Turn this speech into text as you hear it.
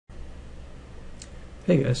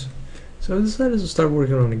Hey guys, so I decided to start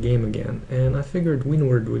working on a game again, and I figured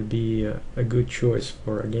Windward would be a good choice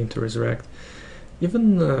for a game to resurrect.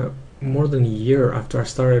 Even more than a year after I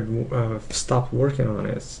stopped working on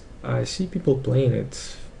it, I see people playing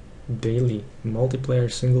it daily,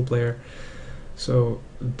 multiplayer, single player. So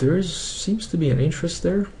there seems to be an interest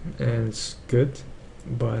there, and it's good.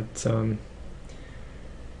 But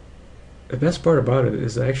the best part about it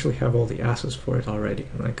is I actually have all the assets for it already,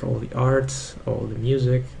 like all the art, all the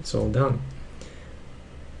music. It's all done.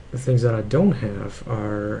 The things that I don't have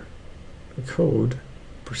are code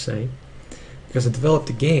per se, because I developed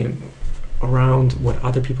the game around what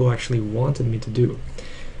other people actually wanted me to do,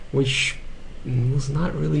 which was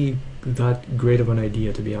not really that great of an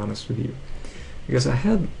idea, to be honest with you, because I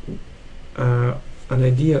had an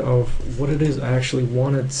idea of what it is I actually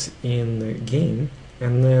wanted in the game,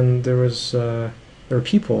 and then there were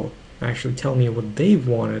people actually telling me what they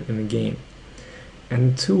wanted in the game,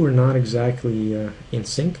 and the two were not exactly in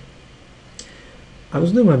sync. I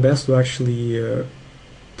was doing my best to actually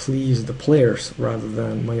please the players rather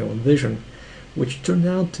than my own vision, which turned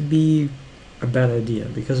out to be a bad idea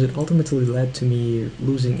because it ultimately led to me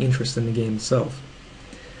losing interest in the game itself.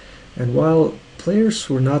 And while players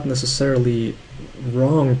were not necessarily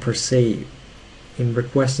wrong per se in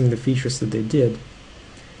requesting the features that they did,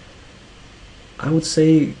 I would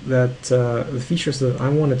say that the features that I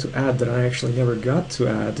wanted to add that I actually never got to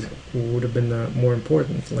add would have been more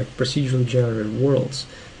important, like procedurally generated worlds,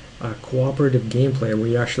 cooperative gameplay where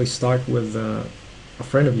you actually start with a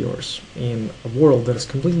friend of yours in a world that is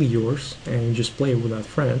completely yours and you just play with that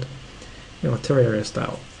friend, Terraria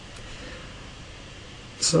style.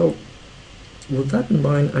 So with that in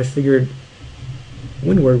mind, I figured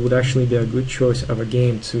Windward would actually be a good choice of a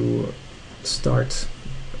game to start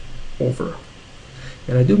over.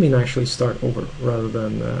 And I do mean actually start over rather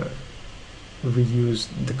than reuse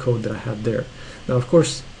the code that I had there. Now, of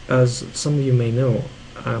course, as some of you may know,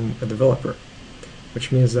 I'm a developer,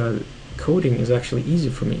 which means that coding is actually easy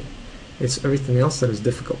for me. It's everything else that is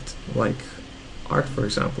difficult, like art, for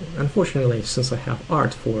example. Unfortunately, since I have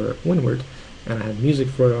art for Windward, and I have music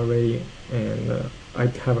for it already, and I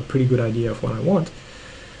have a pretty good idea of what I want,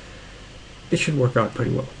 it should work out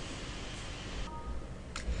pretty well.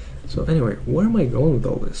 So anyway, where am I going with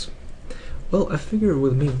all this? Well, I figured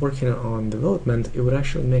with me working on development, it would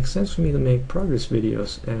actually make sense for me to make progress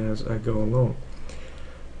videos as I go along.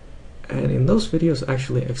 And in those videos, I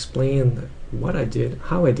actually explain what I did,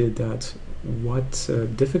 how I did that, what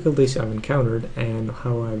difficulties I've encountered, and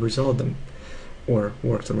how I resolved them, or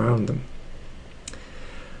worked around them.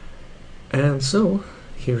 And so,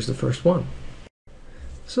 here's the first one.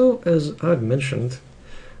 So, as I've mentioned,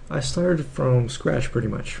 I started from scratch pretty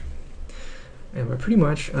much. And by pretty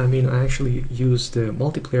much, I mean I actually used the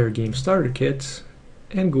multiplayer game starter kit,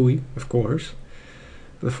 and GUI, of course,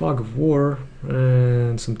 the Fog of War,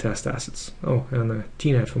 and some test assets. Oh, and the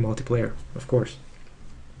TNet for multiplayer, of course.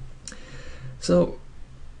 So,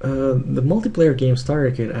 the multiplayer game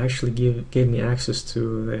starter kit actually gave me access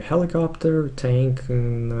to the helicopter, tank,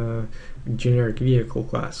 and generic vehicle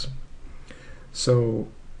class. So,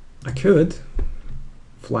 I could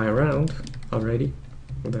fly around already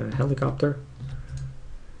with a helicopter,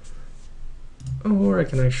 or I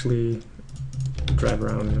can actually drive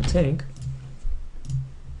around in a tank.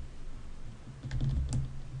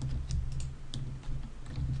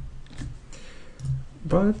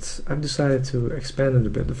 But I've decided to expand it a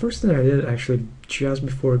bit. The first thing I did actually just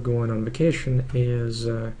before going on vacation is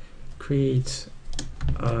create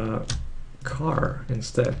a car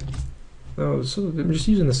instead. So I'm just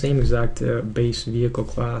using the same exact base vehicle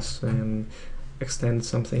class and extend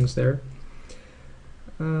some things there.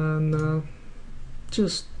 And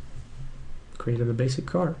just created a basic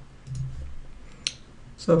car.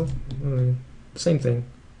 So, same thing.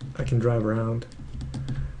 I can drive around.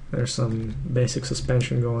 There's some basic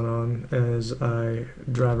suspension going on. As I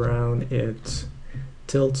drive around, it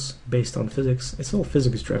tilts based on physics. It's all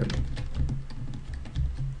physics driven.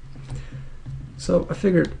 So I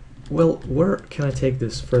figured, well, where can I take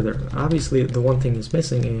this further? Obviously, the one thing that's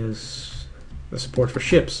missing is the support for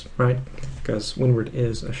ships, right? Because Windward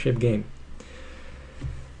is a ship game.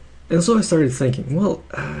 And so I started thinking, well,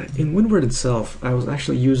 in Windward itself, I was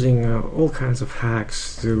actually using all kinds of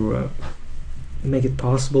hacks to make it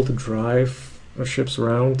possible to drive ships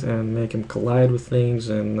around and make them collide with things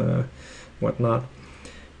and whatnot.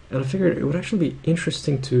 And I figured it would actually be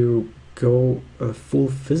interesting to go a full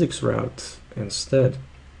physics route instead.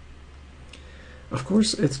 Of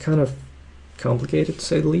course, it's kind of complicated to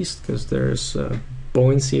say the least, because there's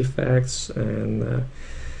buoyancy effects and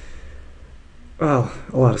well,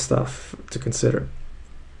 a lot of stuff to consider.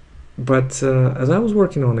 But as I was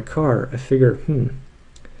working on the car, I figured,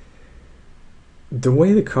 the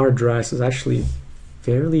way the car drives is actually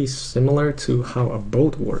fairly similar to how a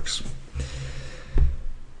boat works.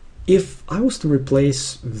 If I was to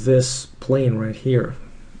replace this plane right here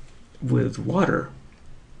with water,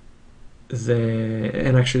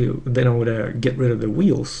 then I would get rid of the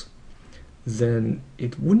wheels, then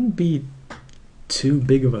it wouldn't be too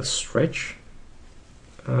big of a stretch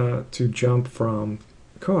to jump from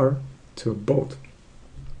a car to a boat,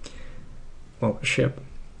 well, a ship.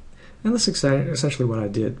 And that's essentially what I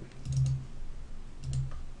did.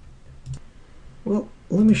 Well,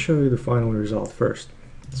 let me show you the final result first.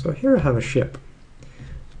 So here I have a ship,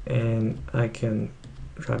 and I can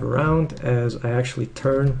drive around. As I actually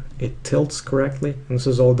turn, it tilts correctly, and this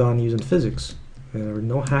is all done using physics. There are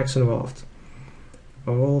no hacks involved,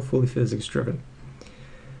 all fully physics driven.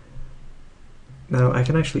 Now I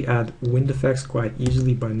can actually add wind effects quite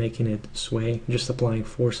easily by making it sway, just applying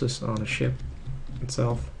forces on a ship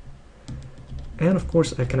itself. And of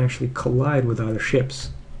course I can actually collide with other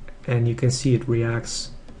ships, and you can see it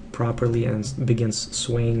reacts properly and begins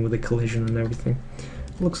swaying with the collision and everything.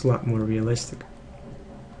 It looks a lot more realistic.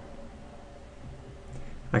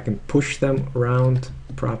 I can push them around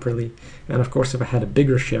properly, and of course if I had a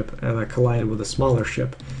bigger ship and I collided with a smaller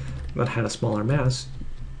ship that had a smaller mass,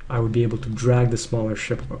 I would be able to drag the smaller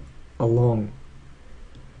ship along,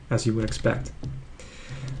 as you would expect.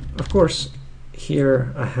 Of course,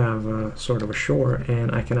 here I have a sort of a shore,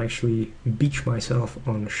 and I can actually beach myself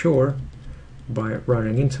on the shore by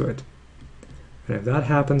running into it. And if that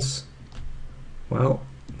happens, well,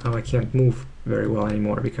 now I can't move very well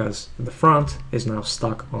anymore because the front is now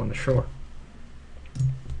stuck on the shore.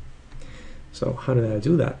 So how did I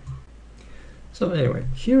do that? So anyway,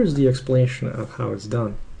 here's the explanation of how it's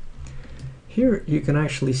done. Here you can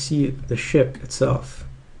actually see the ship itself,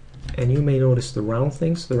 and you may notice the round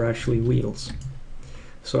things, they're actually wheels.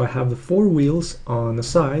 So I have the 4 wheels on the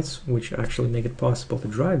sides, which actually make it possible to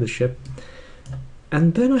drive the ship.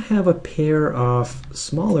 And then I have a pair of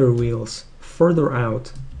smaller wheels further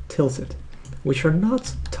out, tilted, which are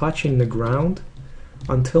not touching the ground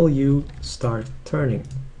until you start turning.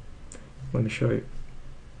 Let me show you.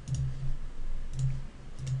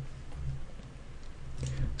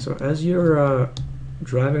 So as you're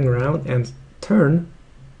driving around and turn,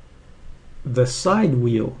 the side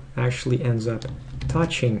wheel actually ends up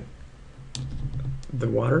touching the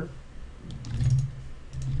water,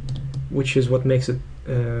 which is what makes it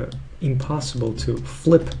impossible to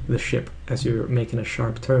flip the ship as you're making a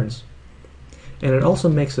sharp turns. And it also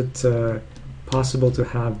makes it possible to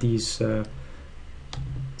have these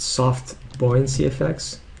soft buoyancy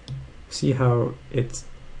effects. See how it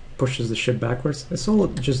pushes the ship backwards? It's all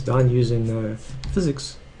just done using the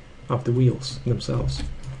physics of the wheels themselves.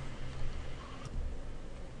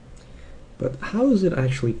 But how is it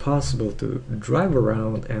actually possible to drive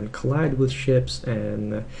around and collide with ships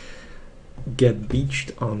and get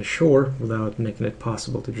beached on the shore without making it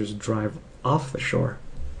possible to just drive off the shore?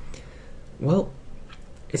 Well,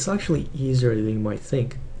 it's actually easier than you might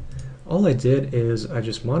think. All I did is I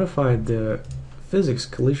just modified the physics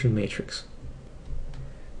collision matrix.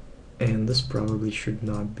 And this probably should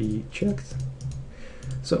not be checked.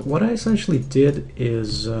 So what I essentially did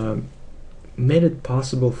is made it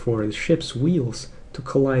possible for the ship's wheels to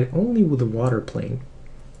collide only with the water plane,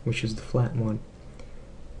 which is the flat one.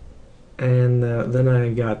 And then I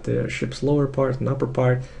got the ship's lower part and upper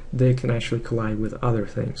part, they can actually collide with other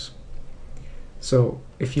things. So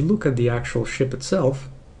if you look at the actual ship itself,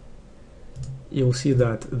 you'll see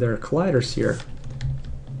that there are colliders here,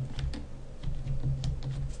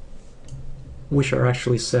 which are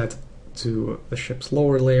actually set to the ship's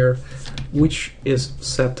lower layer, which is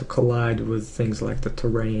set to collide with things like the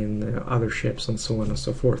terrain, other ships, and so on and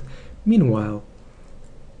so forth. Meanwhile,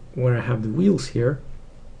 where I have the wheels here,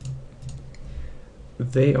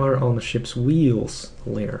 they are on the ship's wheels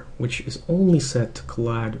layer, which is only set to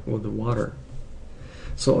collide with the water.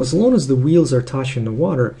 So as long as the wheels are touching the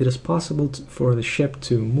water, it is possible for the ship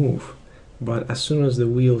to move. But as soon as the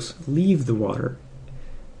wheels leave the water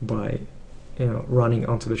by running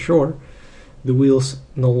onto the shore, the wheels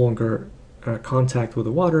no longer contact with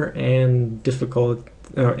the water, and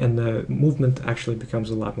and the movement actually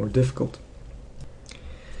becomes a lot more difficult.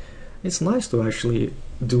 It's nice to actually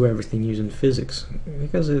do everything using physics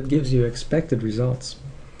because it gives you expected results.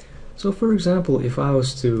 So for example, if I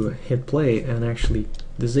was to hit play and actually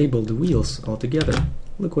disable the wheels altogether,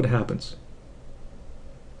 look what happens.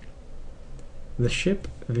 The ship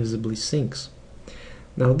visibly sinks.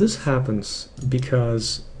 Now this happens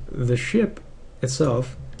because the ship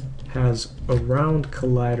itself has a round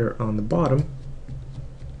collider on the bottom,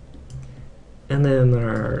 and then there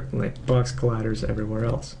are like box colliders everywhere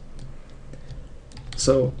else.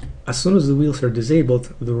 So as soon as the wheels are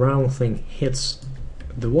disabled, the round thing hits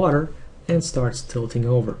the water and starts tilting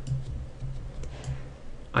over.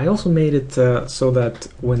 I also made it so that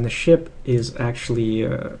when the ship is actually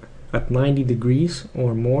at 90 degrees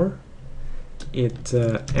or more, it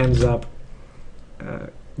ends up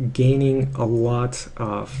gaining a lot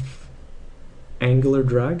of angular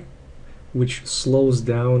drag, which slows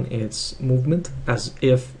down its movement as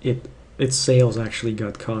if its sails actually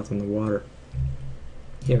got caught in the water.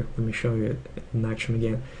 Here, let me show you it in action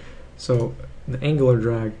again. So the angular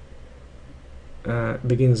drag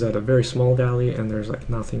begins at a very small value, and there's like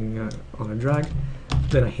nothing on a drag.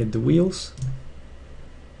 Then I hit the wheels,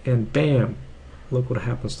 and bam! Look what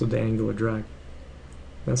happens to the angular drag.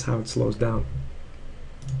 That's how it slows down.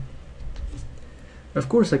 Of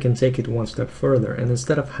course, I can take it one step further, and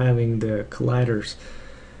instead of having the colliders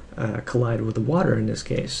collide with the water in this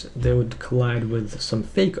case, they would collide with some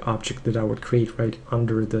fake object that I would create right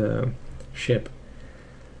under the ship.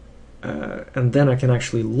 And then I can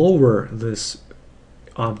actually lower this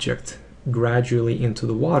object gradually into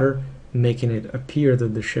the water, making it appear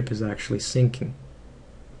that the ship is actually sinking.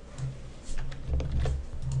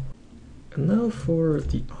 And now for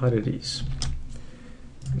the oddities.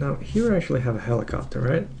 Now here I actually have a helicopter,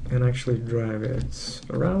 right? And actually drive it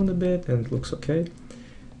around a bit and it looks okay.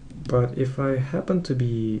 But if I happen to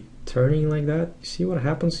be turning like that, you see what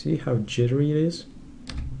happens? See how jittery it is?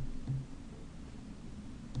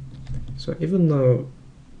 So even though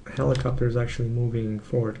the helicopter is actually moving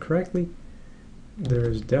forward correctly,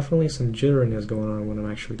 there's definitely some jitteriness going on when I'm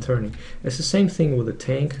actually turning. It's the same thing with a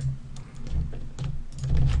tank.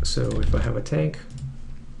 So if I have a tank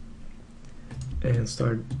and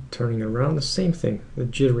start turning around, the same thing, the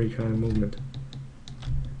jittery kind of movement.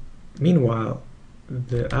 Meanwhile,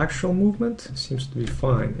 the actual movement seems to be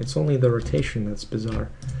fine. It's only the rotation that's bizarre.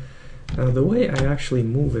 Now the way I actually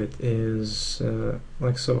move it is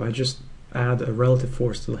like so. I just add a relative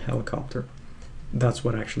force to the helicopter. That's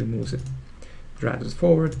what actually moves it. Drives it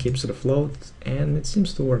forward, keeps it afloat, and it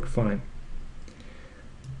seems to work fine.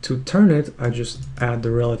 To turn it, I just add the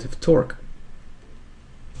relative torque.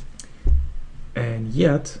 And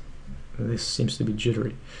yet, this seems to be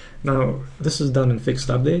jittery. Now, this is done in fixed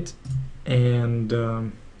update, and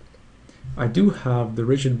I do have the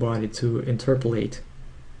rigid body to interpolate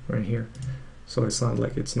right here. So it's not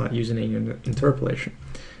like it's not using any interpolation.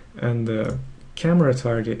 And the camera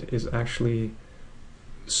target is actually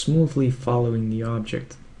smoothly following the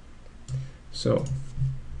object. So,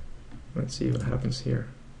 let's see what happens here.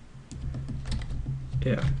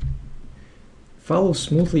 Yeah. Follows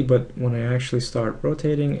smoothly, but when I actually start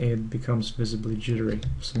rotating, it becomes visibly jittery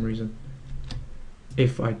for some reason.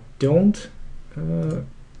 If I don't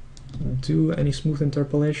do any smooth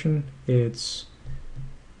interpolation, it's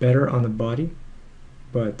better on the body,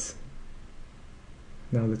 but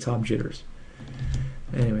now the top jitters.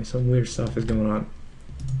 Anyway, some weird stuff is going on.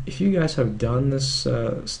 If you guys have done this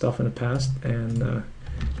stuff in the past and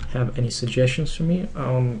have any suggestions for me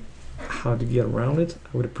on how to get around it,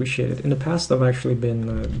 I would appreciate it. In the past, I've actually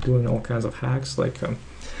been doing all kinds of hacks, like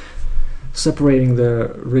separating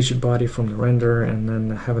the rigid body from the render and then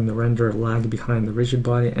having the render lag behind the rigid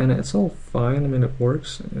body, and it's all fine. I mean, it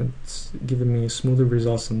works. It's giving me smoother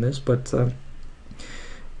results than this, but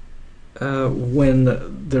when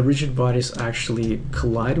the rigid bodies actually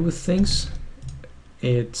collide with things,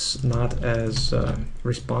 it's not as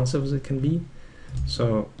responsive as it can be.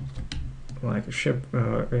 So like a ship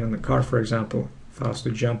in the car, for example, if I was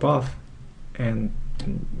to jump off and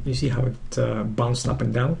you see how it bounced up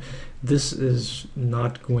and down, this is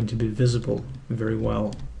not going to be visible very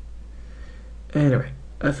well. Anyway,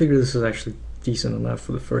 I figure this is actually decent enough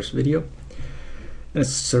for the first video, and it's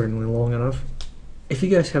certainly long enough. If you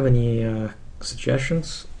guys have any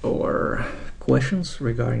suggestions or questions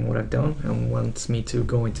regarding what I've done and want me to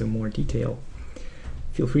go into more detail,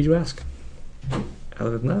 feel free to ask.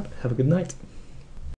 Other than that, have a good night.